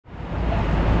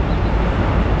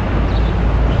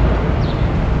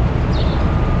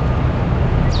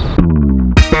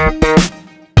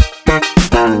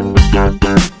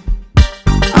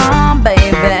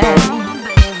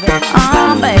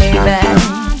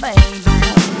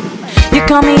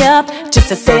call me up just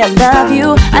to say I love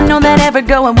you. I know that every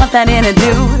girl would want that in a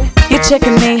dude. You're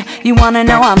checking me, you wanna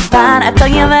know I'm fine. I tell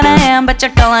you that I am, but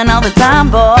you're calling all the time,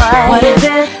 boy. What is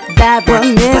it that we're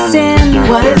missing?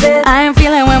 What is it I am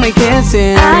feeling when we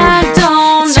kissing. I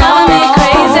don't It's driving me know.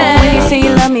 crazy. When you say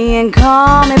you love me and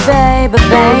call me baby,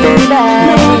 baby. No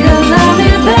one could love me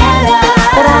better.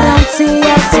 But I don't see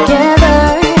us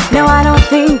together. No, I don't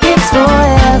think it's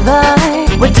forever.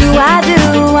 What do? I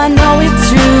know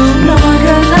it's true. No one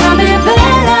could love me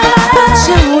better. But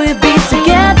should we be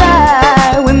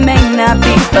together? We may not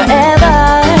be forever.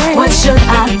 What should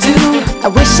I do? I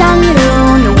wish I knew.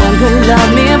 No one could love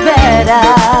me better.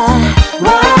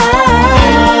 Whoa,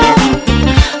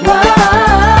 whoa.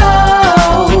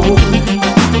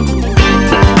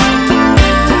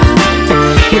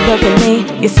 You look at me,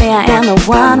 you say I am the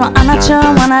one. Well, I'm not sure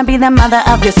I wanna be the mother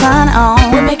of your son. Oh,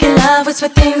 We're making love with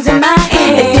sweet things in my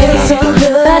ear. it feels so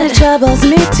good, but it troubles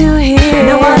me to hear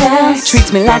No one else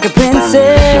treats me like a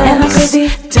princess. Am I crazy?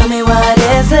 Tell me what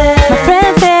is it? My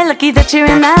friends say, lucky that you're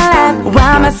in my life.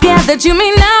 Why am I scared that you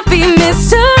may not be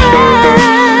Mr.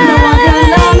 Right? No one could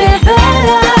love me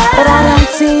better. But I don't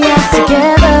see us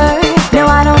together. No,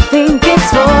 I don't think it's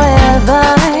forever.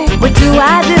 What do?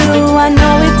 I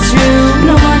know it's true.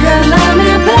 No one could love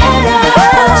me better.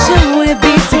 But should we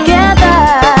be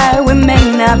together? We may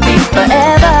not be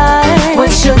forever.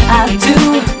 What should I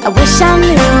do? I wish I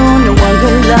knew.